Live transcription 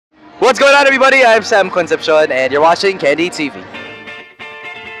What's going on, everybody? I'm Sam Concepcion, and you're watching Candy TV.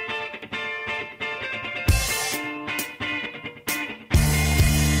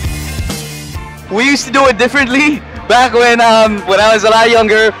 We used to do it differently back when I was a lot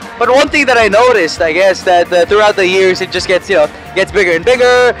younger. But one thing that I noticed, I guess, that throughout the years it just gets gets bigger and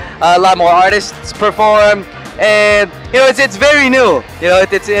bigger. A lot more artists perform, and it's very new.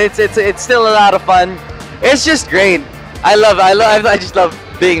 It's still a lot of fun. It's just great. I just love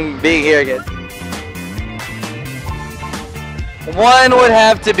being here again. One would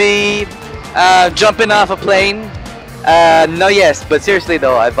have to be jumping off a plane. No, yes, but seriously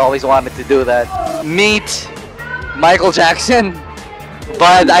though, I've always wanted to do that. Meet Michael Jackson,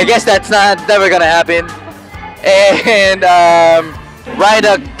 but I guess that's never gonna happen. And ride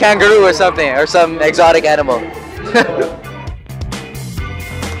a kangaroo or something, or some exotic animal.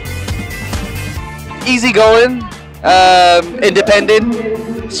 Easygoing, independent,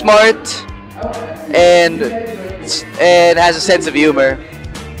 smart, and has a sense of humor.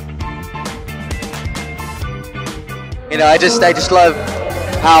 I just love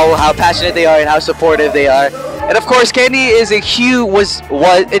how passionate they are and how supportive they are. And of course, Candy is it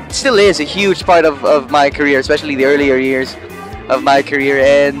still is a huge part of my career, especially the earlier years of my career.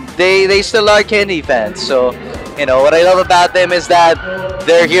 And they still are Candy fans. So, what I love about them is that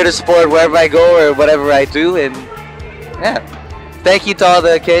they're here to support wherever I go or whatever I do. And yeah, thank you to all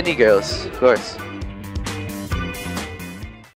the Candy girls, of course.